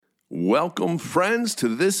Welcome, friends, to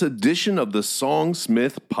this edition of the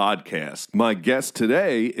Songsmith Podcast. My guest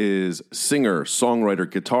today is singer, songwriter,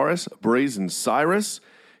 guitarist Braison Cyrus.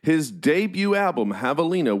 His debut album,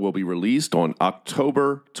 JAVELINA, will be released on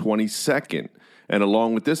October 22nd. And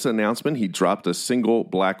along with this announcement, he dropped a single,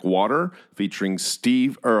 Black Water, featuring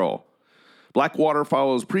Steve Earle. Black Water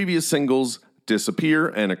follows previous singles, Disappear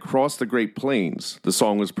and Across the Great Plains. The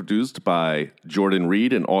song was produced by Jordan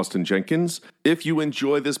Reed and Austin Jenkins. If you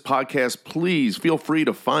enjoy this podcast, please feel free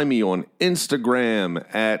to find me on Instagram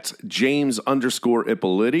at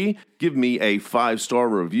James_Ippoliti. Give me a 5-star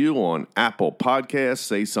review on Apple Podcasts.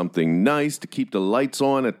 Say something nice to keep the lights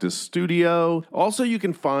on at the studio. Also, you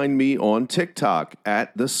can find me on TikTok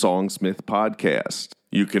at the Songsmith Podcast.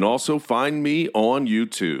 You can also find me on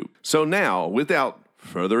YouTube. So now, without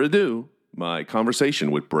further ado, my conversation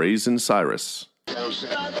with Braison Cyrus.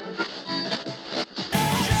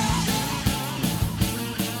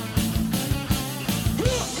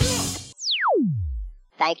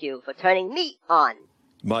 Thank you for turning me on.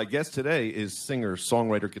 My guest today is singer,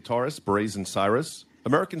 songwriter, guitarist Braison Cyrus.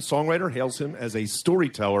 American Songwriter hails him as a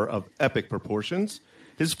storyteller of epic proportions.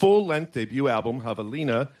 His full-length debut album,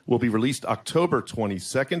 JAVELINA, will be released October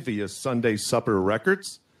 22nd via Sunday Supper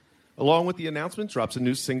Records. Along with the announcement, drops a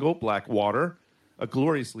new single, Black Water, a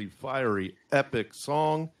gloriously fiery, epic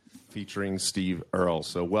song featuring Steve Earle.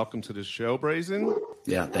 So welcome to the show, Braison.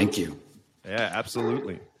 Yeah, thank you. Yeah,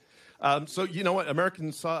 absolutely. So you know what?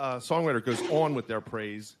 American Songwriter goes on with their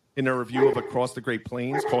praise in their review of Across the Great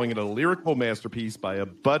Plains, calling it a lyrical masterpiece by a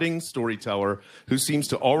budding storyteller who seems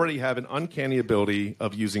to already have an uncanny ability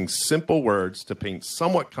of using simple words to paint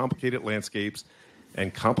somewhat complicated landscapes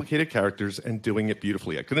and complicated characters and doing it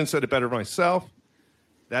beautifully. I couldn't have said it better myself.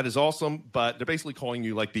 That is awesome, but they're basically calling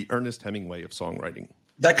you like the Ernest Hemingway of songwriting.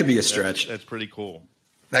 That could be a stretch. That's pretty cool.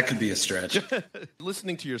 That could be a stretch.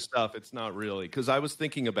 Listening to your stuff, it's not really, because I was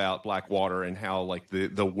thinking about Black Water and how like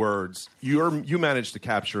the words, you managed to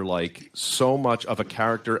capture like so much of a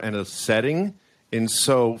character and a setting in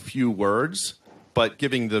so few words, but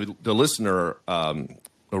giving the listener a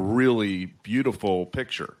really beautiful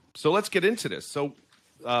picture. So let's get into this. So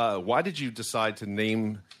why did you decide to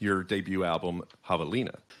name your debut album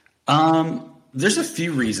JAVELINA? There's a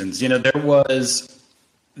few reasons. You know,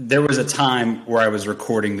 there was a time where I was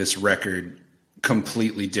recording this record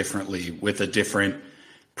completely differently with a different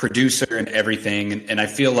producer and everything. And I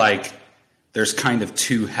feel like there's kind of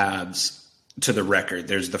two halves to the record.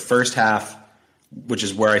 There's the first half, which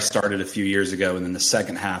is where I started a few years ago. And then the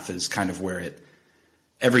second half is kind of where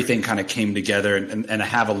everything kind of came together, and a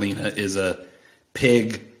JAVELINA is a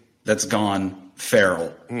pig that's gone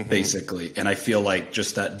feral, basically. And I feel like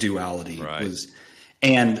just that duality was,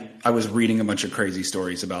 and I was reading a bunch of crazy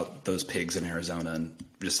stories about those pigs in Arizona and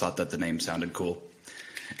just thought that the name sounded cool.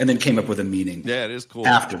 And then came up with a meaning. Yeah, it is cool.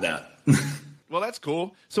 After that. Well, that's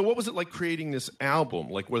cool. So what was it like creating this album?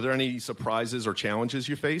 Like, were there any surprises or challenges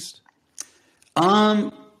you faced?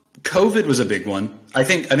 COVID was a big one. I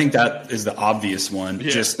think that is the obvious one. Yeah.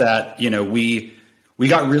 Just that, you know, we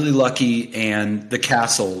got really lucky, and the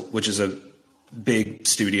Castle, which is a big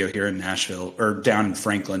studio here in Nashville, or down in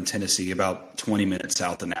Franklin, Tennessee, about 20 minutes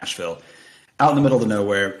south of Nashville, out in the middle of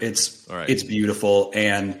nowhere. It's beautiful,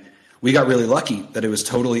 and we got really lucky that it was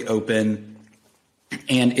totally open,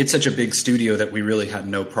 and it's such a big studio that we really had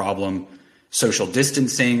no problem social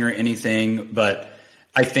distancing or anything. But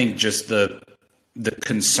I think just the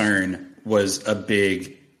concern was a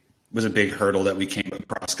big hurdle that we came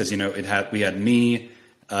across, because, you know, we had me,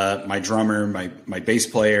 my drummer, my bass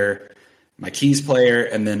player, my keys player,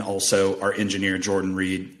 and then also our engineer Jordan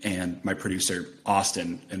Reed and my producer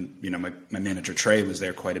Austin, and, you know, my manager Trey was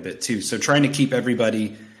there quite a bit too. So trying to keep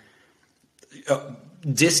everybody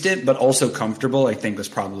distant but also comfortable, I think, was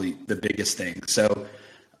probably the biggest thing. So,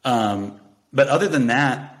 but other than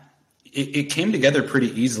that, it came together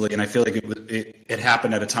pretty easily, and I feel like it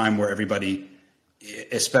happened at a time where everybody,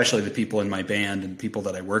 especially the people in my band and people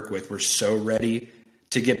that I work with, were so ready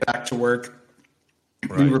to get back to work.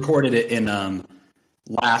 Right. We recorded it in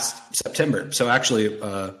last September, so actually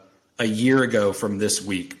a year ago from this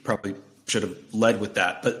week. Probably should have led with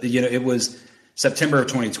that, but, you know, it was September of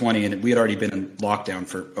 2020, and we had already been in lockdown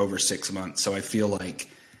for over 6 months. So I feel like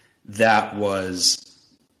that was,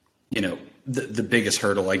 you know, the biggest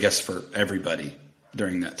hurdle, I guess, for everybody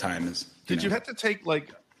during that time. Is did you have to take like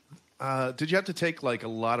a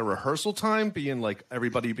lot of rehearsal time, being like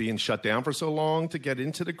everybody being shut down for so long to get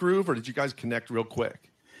into the groove, or did you guys connect real quick?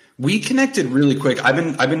 We connected really quick. I've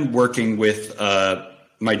been working with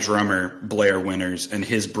my drummer Blair Winters, and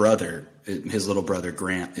his brother, his little brother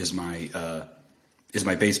Grant, is my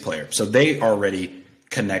bass player. So they already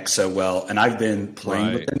connect so well. And I've been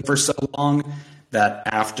playing with him for so long that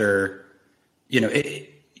after, we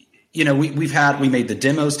made the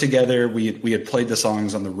demos together. We had played the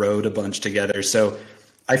songs on the road a bunch together. So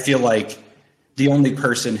I feel like the only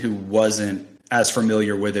person who wasn't as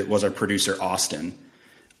familiar with it was our producer, Austin.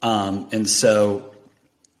 And so,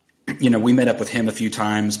 we met up with him a few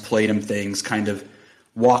times, played him things, kind of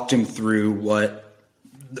walked him through what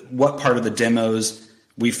part of the demos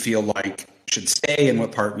we feel like should stay and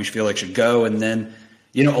what part we feel like should go. And then,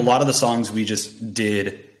 a lot of the songs we just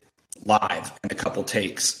did live in a couple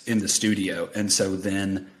takes in the studio. And so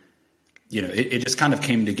then, it just kind of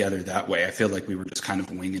came together that way. I feel like we were just kind of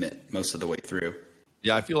winging it most of the way through.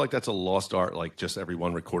 Yeah, I feel like that's a lost art, like just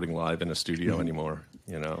everyone recording live in a studio anymore.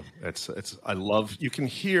 I love, you can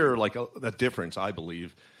hear like a difference, I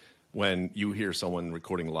believe, when you hear someone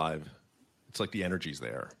recording live. It's like the energy's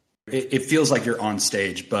there. It feels like you're on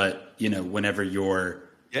stage, but whenever you're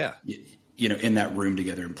in that room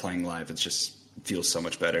together and playing live, it feels so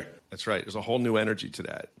much better. That's right. There's a whole new energy to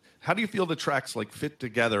that. How do you feel the tracks like fit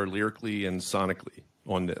together lyrically and sonically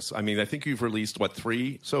on this? I mean, I think you've released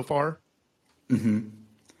 3 so far? Mm-hmm.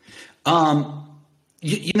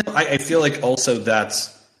 I feel like also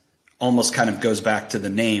that's almost kind of goes back to the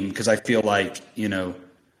name, because I feel like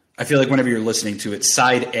whenever you're listening to it,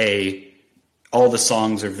 side A, all the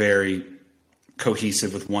songs are very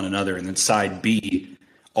cohesive with one another, and then side B,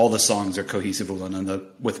 all the songs are cohesive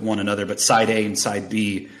with one another, but side A and side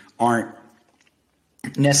B aren't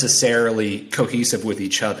necessarily cohesive with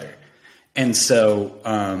each other. And so,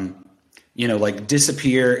 like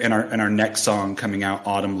Disappear and our next song coming out,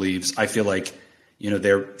 Autumn Leaves, I feel like,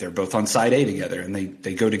 they're both on side A together, and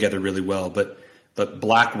they go together really well. But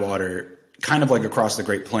Blackwater, kind of like Across the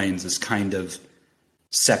Great Plains, is kind of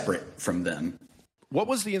separate from them. What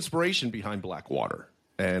was the inspiration behind Blackwater?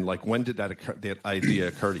 And like, when did that idea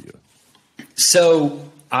occur to you?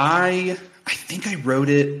 So I think I wrote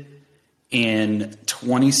it in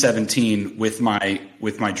 2017 with my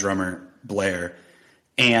drummer Blair,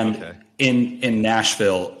 and in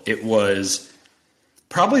Nashville, it was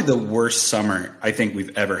probably the worst summer I think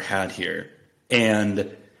we've ever had here.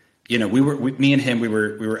 And me and him, we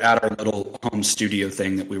were at our little home studio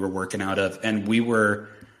thing that we were working out of, and we were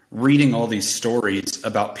reading all these stories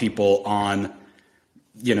about people on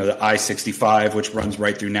the I-65, which runs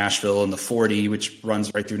right through Nashville, and the 40, which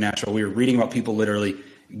runs right through Nashville. We were reading about people literally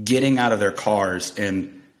getting out of their cars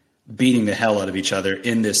and beating the hell out of each other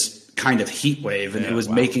in this kind of heat wave. And it was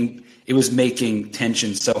making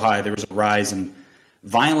tension so high. There was a rise in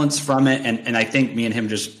violence from it. And I think me and him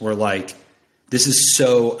just were like, this is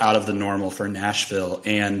so out of the normal for Nashville.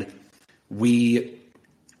 And we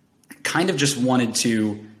kind of just wanted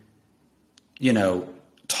to,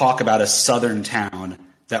 talk about a southern town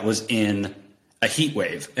that was in a heat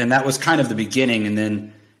wave. And that was kind of the beginning. And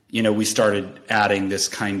then, we started adding this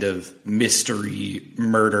kind of mystery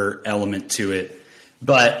murder element to it.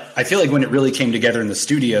 But I feel like when it really came together in the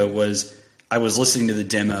studio was I was listening to the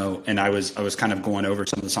demo, and I was kind of going over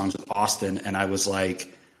some of the songs with Austin, and I was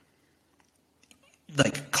like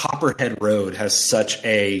Copperhead Road has such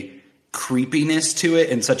a creepiness to it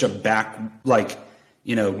and such a backwoods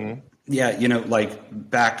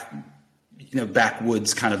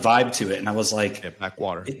kind of vibe to it. And I was like,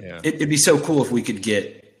 Backwater. It'd be so cool if we could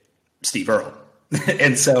get Steve Earle.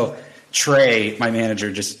 And so Trey, my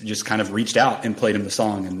manager, just kind of reached out and played him the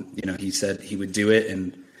song, and he said he would do it,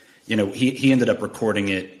 and he ended up recording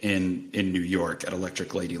it in New York at Electric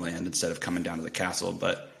Ladyland instead of coming down to the castle.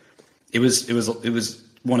 But it was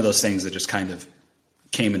one of those things that just kind of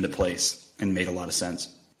came into place and made a lot of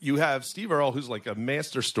sense. You have Steve Earle, who's like a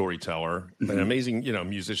master storyteller, an amazing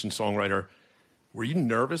musician, songwriter. Were you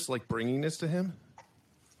nervous like bringing this to him?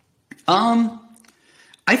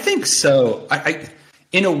 I think so. I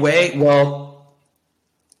in a way, well,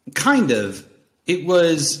 kind of.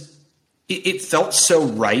 It felt so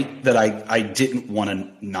right that I didn't want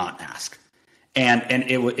to not ask. And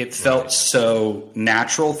it felt so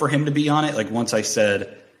natural for him to be on it. Like once I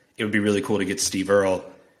said it would be really cool to get Steve Earle,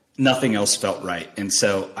 nothing else felt right. And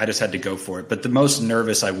so I just had to go for it. But the most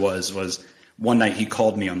nervous I was one night he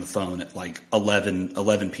called me on the phone at like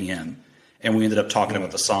 11 p.m. And we ended up talking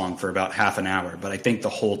about the song for about half an hour. But I think the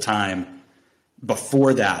whole time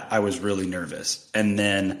before that, I was really nervous. And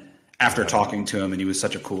then after talking to him, and he was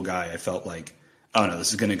such a cool guy, I felt like, oh no, this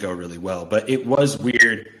is going to go really well. But it was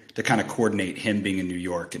weird to kind of coordinate him being in New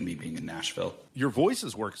York and me being in Nashville. Your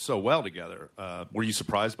voices work so well together. Were you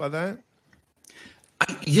surprised by that?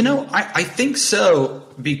 I think so,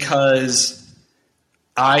 because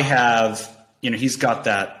I have, he's got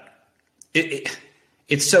that,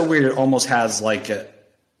 it's so weird. It almost has like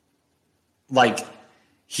like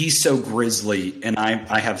he's so grizzly and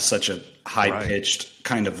I have such a high pitched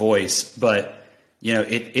kind of voice, but you know,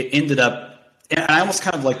 it ended up, and I almost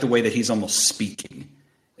kind of like the way that he's almost speaking.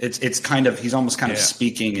 It's kind of, he's almost kind of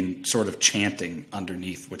speaking and sort of chanting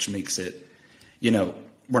underneath, which makes it, you know,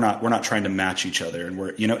 we're not trying to match each other, and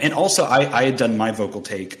we're, you know, and also I had done my vocal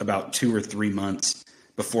take about 2 or 3 months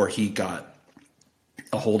before he got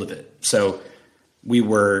a hold of it. So we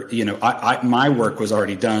were, you know, my work was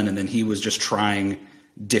already done, and then he was just trying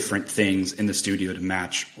different things in the studio to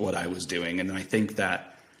match what I was doing. And I think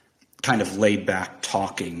that kind of laid back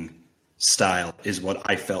talking style is what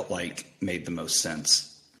I felt like made the most sense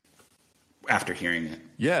after hearing it.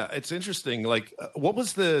 Yeah, it's interesting. Like, what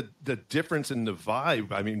was the difference in the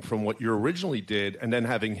vibe? I mean, from what you originally did, and then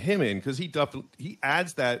having him in, because he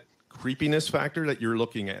adds that creepiness factor that you're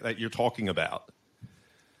looking at, that you're talking about.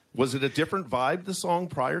 Was it a different vibe, the song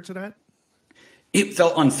prior to that? It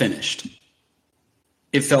felt unfinished.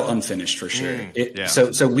 It felt unfinished for sure.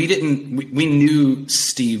 So we knew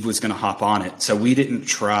Steve was going to hop on it, so we didn't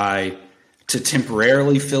try to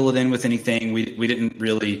temporarily fill it in with anything. We didn't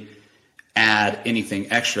really add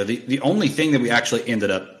anything extra. The only thing that we actually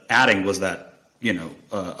ended up adding was that, you know,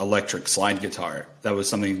 electric slide guitar. That was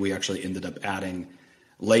something we actually ended up adding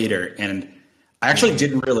later, and I actually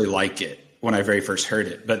didn't really like it when I very first heard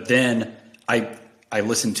it. But then I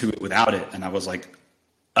listened to it without it, and I was like,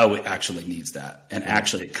 oh, it actually needs that. And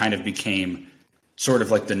actually it kind of became sort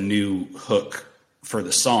of like the new hook for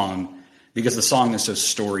the song, because the song is so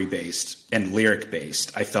story based and lyric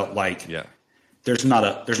based. I felt like there's not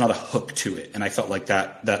a hook to it. And I felt like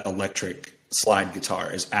that electric slide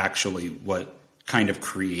guitar is actually what kind of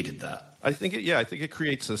created that. I think it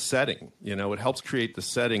creates a setting, you know, it helps create the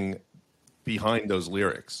setting behind those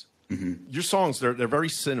lyrics. Mm-hmm. Your songs, they're very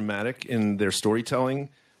cinematic in their storytelling.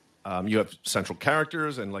 You have central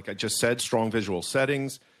characters and, like I just said, strong visual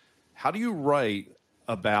settings. How do you write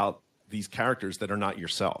about these characters that are not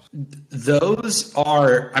yourself? Those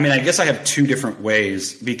are, I mean, I guess I have 2 different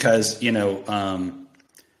ways, because, you know,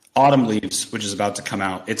 Autumn Leaves, which is about to come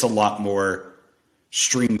out, it's a lot more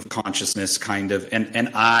stream of consciousness kind of.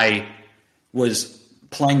 And I was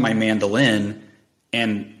playing my mandolin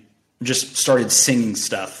and just started singing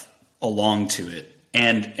stuff along to it.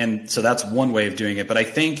 And so that's one way of doing it. But I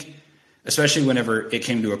think, especially whenever it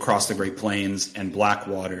came to Across the Great Plains and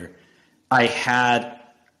Blackwater, I had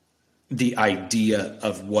the idea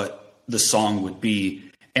of what the song would be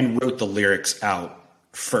and wrote the lyrics out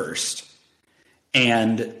first.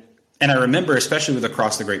 And I remember, especially with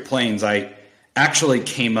Across the Great Plains, I actually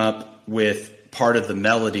came up with part of the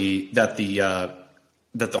melody that the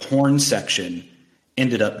horn section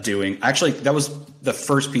ended up doing. Actually, that was the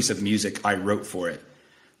first piece of music I wrote for it,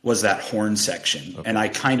 was that horn section. Okay. And I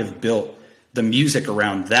kind of built the music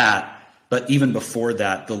around that. But even before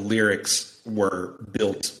that, the lyrics were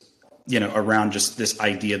built, you know, around just this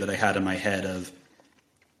idea that I had in my head of,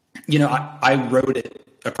 you know, I wrote it,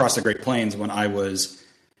 Across the Great Plains, when I was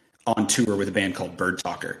on tour with a band called Bird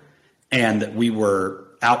Talker. And we were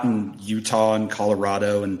out in Utah and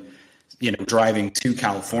Colorado and, you know, driving to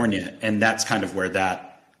California. And that's kind of where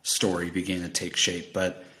that story began to take shape.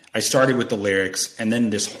 But I started with the lyrics, and then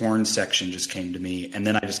this horn section just came to me. And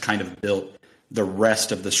then I just kind of built the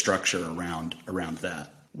rest of the structure around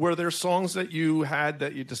that. Were there songs that you had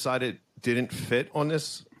that you decided didn't fit on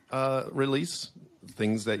this release?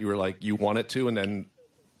 Things that you were like, you wanted to, and then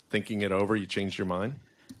thinking it over, you changed your mind?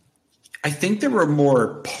 I think there were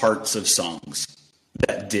more parts of songs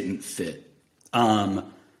that didn't fit.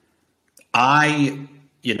 I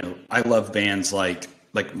love bands like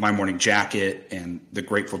My Morning Jacket and The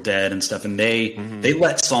Grateful Dead and stuff, and they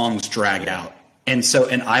let songs drag out. And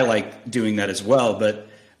I like doing that as well, but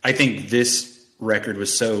I think this record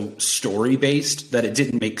was so story based that it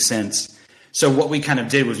didn't make sense. So what we kind of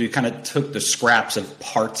did was we kind of took the scraps of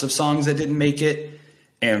parts of songs that didn't make it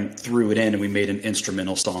and threw it in, and we made an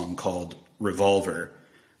instrumental song called Revolver,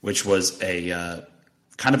 which was a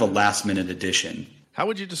kind of a last minute addition. How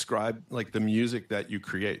would you describe like the music that you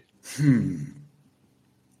create?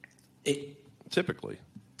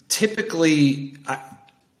 Typically,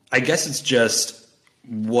 I guess it's just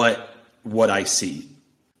what I see,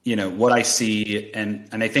 you know, what I see. And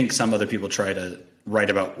I think some other people try to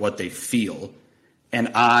write about what they feel.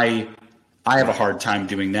 And I have a hard time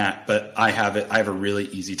doing that, but I have a really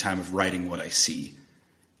easy time of writing what I see.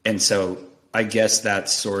 And so I guess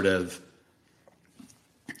that's sort of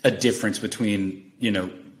a difference between, you know,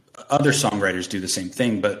 other songwriters do the same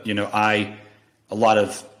thing, but, you know, a lot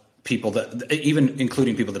of people that, even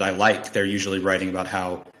including people that I like, they're usually writing about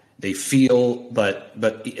how they feel, but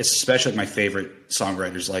especially my favorite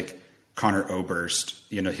songwriters like Connor Oberst,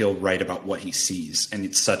 he'll write about what he sees, and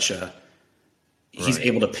it's he's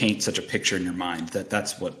able to paint such a picture in your mind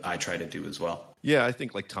that's what I try to do as well. Yeah, I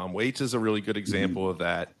think like Tom Waits is a really good example of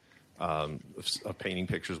that, of painting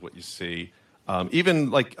pictures, what you see.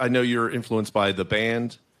 Even like I know you're influenced by the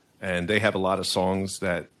band, and they have a lot of songs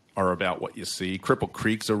that are about what you see. Cripple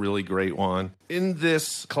Creek's a really great one. In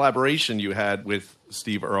this collaboration you had with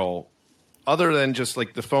Steve Earle, other than just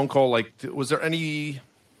like the phone call, like was there any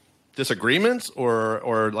disagreements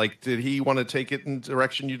or like did he want to take it in the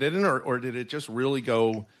direction you didn't, or did it just really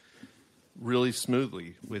go really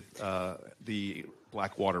smoothly with the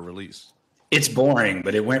Blackwater release? It's boring,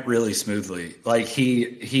 but it went really smoothly. Like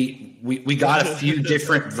we got a few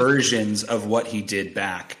different versions of what he did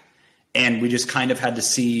back, and we just kind of had to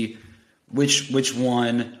see which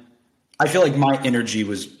one. I feel like my energy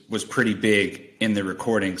was pretty big in the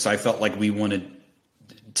recording, so I felt like we wanted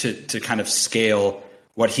to kind of scale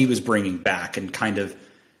what he was bringing back and kind of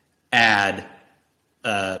add,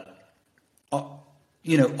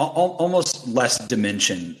 almost less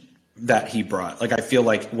dimension that he brought. Like I feel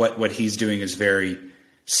like what he's doing is very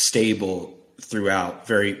stable throughout,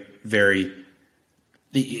 very, very.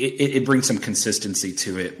 It brings some consistency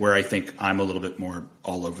to it, where I think I'm a little bit more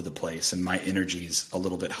all over the place and my energy's a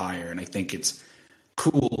little bit higher, and I think it's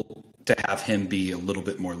cool to have him be a little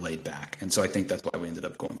bit more laid back, and so I think that's why we ended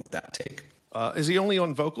up going with that take. Is he only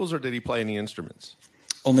on vocals, or did he play any instruments?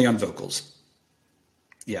 Only on vocals.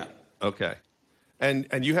 Yeah. Okay.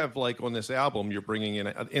 And you have, like, on this album, you're bringing in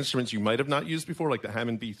instruments you might have not used before, like the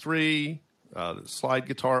Hammond B3, the slide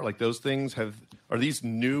guitar, like those things. Are these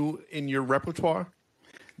new in your repertoire?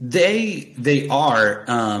 They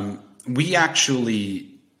are. We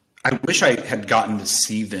actually, I wish I had gotten to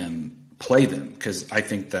see them play them, because I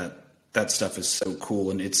think that stuff is so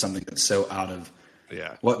cool, and it's something that's so out of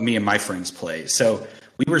what me and my friends play. So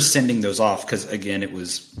we were sending those off because, again, it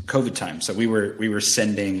was COVID time. So we were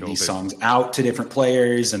sending these songs out to different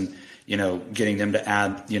players and, getting them to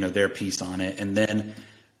add, their piece on it. And then,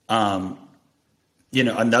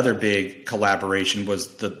 another big collaboration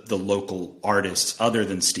was the local artists other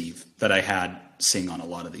than Steve that I had sing on a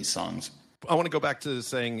lot of these songs. I want to go back to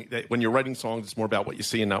saying that when you're writing songs, it's more about what you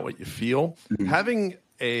see and not what you feel. Mm-hmm. Having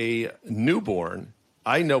a newborn,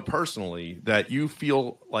 I know personally that you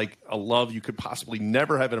feel like a love you could possibly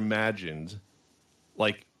never have imagined,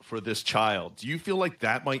 like for this child. Do you feel like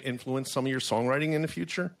that might influence some of your songwriting in the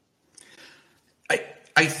future?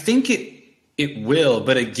 I think it will,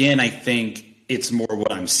 but again, I think it's more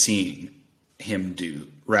what I'm seeing him do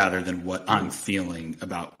rather than what I'm feeling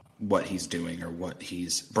about what he's doing or what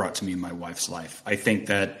he's brought to me in my wife's life. I think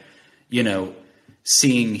that,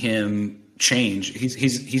 seeing him change,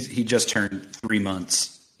 he just turned 3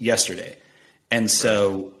 months yesterday. And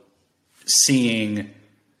so seeing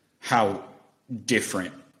how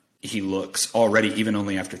different he looks already, even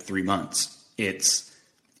only after 3 months, it's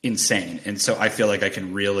insane. And so I feel like I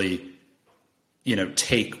can really,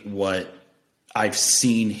 take what I've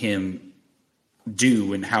seen him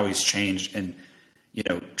do and how he's changed and,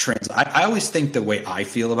 I always think the way I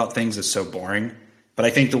feel about things is so boring, but I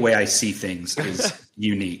think the way I see things is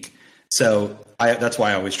unique. So that's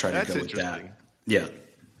why I always try to go with that. Yeah.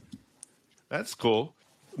 That's cool.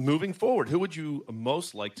 Moving forward, who would you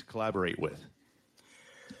most like to collaborate with?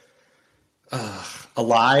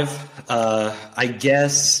 Alive. I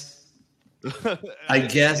guess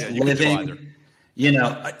living,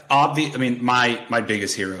 obvious. I mean, my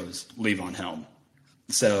biggest hero is Levon Helm.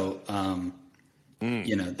 So,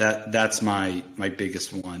 that's my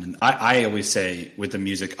biggest one. And I always say with the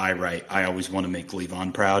music I write, I always want to make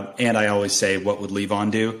Levon proud. And I always say, what would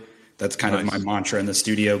Levon do? That's kind of my mantra in the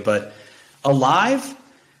studio. But Alive,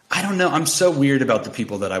 I don't know. I'm so weird about the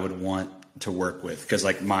people that I would want to work with. Because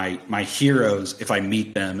like my heroes, if I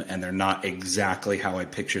meet them and they're not exactly how I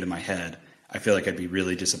pictured in my head, I feel like I'd be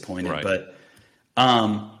really disappointed. Right. But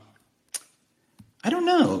I don't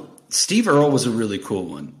know. Steve Earle was a really cool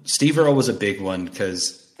one. Steve Earle was a big one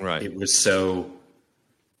because it was so.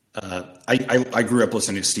 I grew up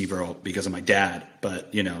listening to Steve Earle because of my dad,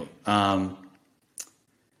 but I'm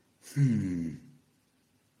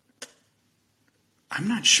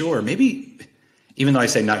not sure. Maybe, even though I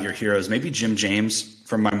say not your heroes, maybe Jim James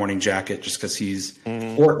from My Morning Jacket, just because he's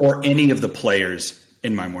or any of the players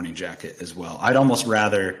in My Morning Jacket as well. I'd almost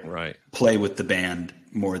rather play with the band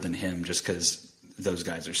more than him, just because those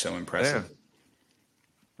guys are so impressive. Yeah.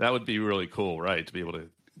 That would be really cool, right? To be able to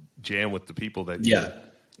jam with the people that you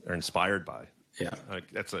are inspired by. Yeah. Like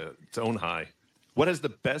that's its own high. What is the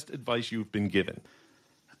best advice you've been given?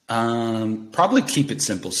 Probably keep it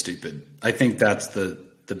simple, stupid. I think that's the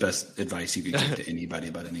the best advice you could give to anybody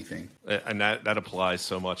about anything. And that applies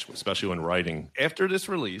so much, especially when writing. After this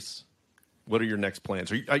release, what are your next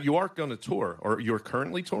plans? You are going to tour, or you're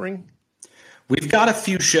currently touring? We've got a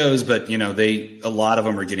few shows, but a lot of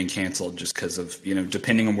them are getting canceled just because of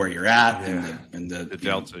depending on where you're at and the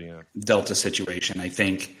Delta Delta situation. I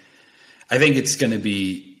think it's going to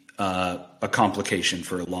be a complication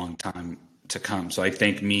for a long time to come. So I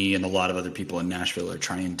think me and a lot of other people in Nashville are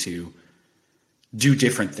trying to do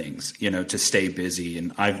different things, to stay busy.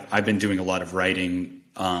 And I've been doing a lot of writing,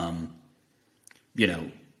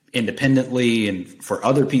 independently and for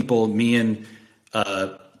other people. Me and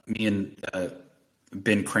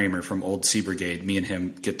Ben Kramer from Old Sea Brigade, me and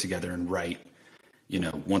him get together and write,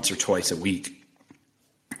 once or twice a week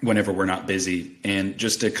whenever we're not busy, and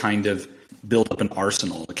just to kind of build up an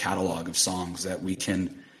arsenal, a catalog of songs that we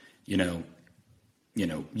can,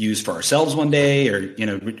 use for ourselves one day, or,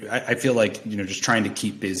 I feel like, just trying to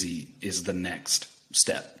keep busy is the next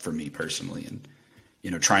step for me personally. And,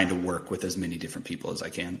 trying to work with as many different people as I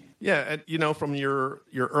can. Yeah. And, from your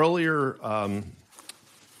earlier,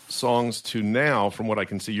 songs to now, from what I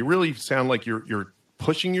can see, you really sound like you're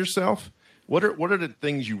pushing yourself. What are the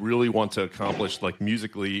things you really want to accomplish, like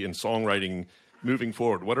musically and songwriting, moving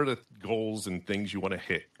forward? What are the goals and things you want to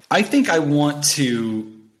hit? I think I want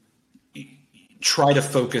to try to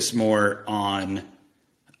focus more on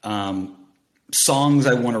songs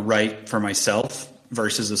I want to write for myself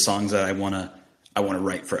versus the songs that I want to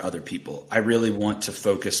write for other people. I really want to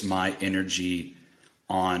focus my energy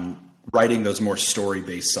on writing those more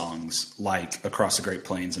story-based songs like Across the Great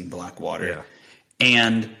Plains and Blackwater,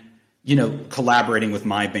 and collaborating with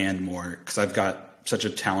my band more, because I've got such a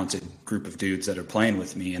talented group of dudes that are playing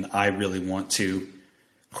with me, and I really want to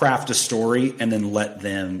craft a story and then let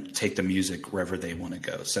them take the music wherever they want to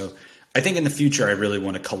go. So I think in the future I really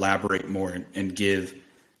want to collaborate more and give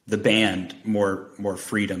the band more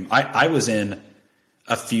freedom. I was in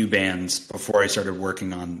a few bands before I started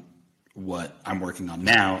working on what I'm working on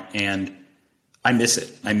now, and I miss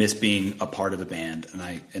it. I miss being a part of the band, and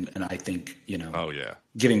I think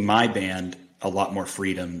giving my band a lot more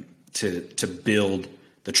freedom to build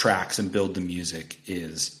the tracks and build the music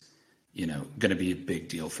is going to be a big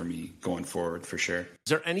deal for me going forward, for sure. Is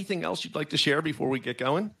there anything else you'd like to share before we get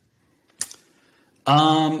going?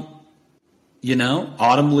 Autumn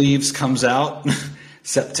Leaves comes out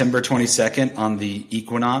September 22nd on the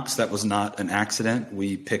equinox. That was not an accident.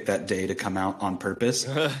 We picked that day to come out on purpose.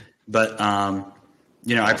 But awesome.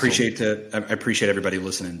 I appreciate everybody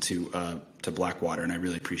listening to Blackwater, and I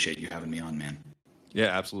really appreciate you having me on, man. Yeah,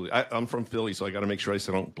 absolutely. I'm from Philly, so I got to make sure I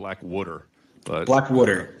say Blackwater. But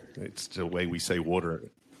Blackwater. It's the way we say water.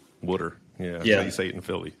 Water. Yeah. That's how you say it in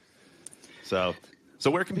Philly. So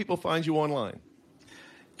where can people find you online?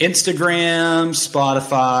 Instagram,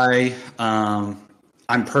 Spotify.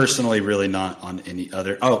 I'm personally really not on any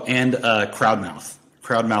other. Oh, and Crowdmouth.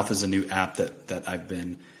 Crowdmouth is a new app that I've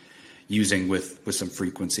been using with some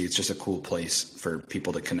frequency. It's just a cool place for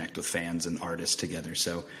people to connect with fans and artists together.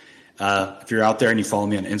 So if you're out there and you follow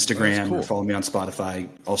me on Instagram or follow me on Spotify,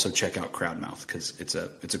 also check out Crowdmouth, because it's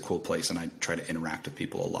a cool place, and I try to interact with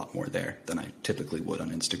people a lot more there than I typically would on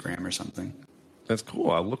Instagram or something. That's cool.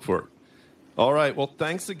 I'll look for it. All right. Well,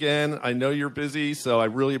 thanks again. I know you're busy, so I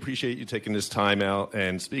really appreciate you taking this time out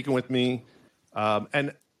and speaking with me.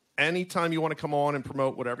 And anytime you want to come on and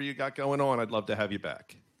promote whatever you got going on, I'd love to have you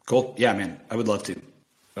back. Cool. Yeah, man. I would love to.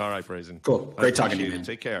 All right, Braison. Cool. Great talking to you, man.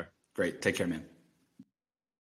 Take care. Great. Take care, man.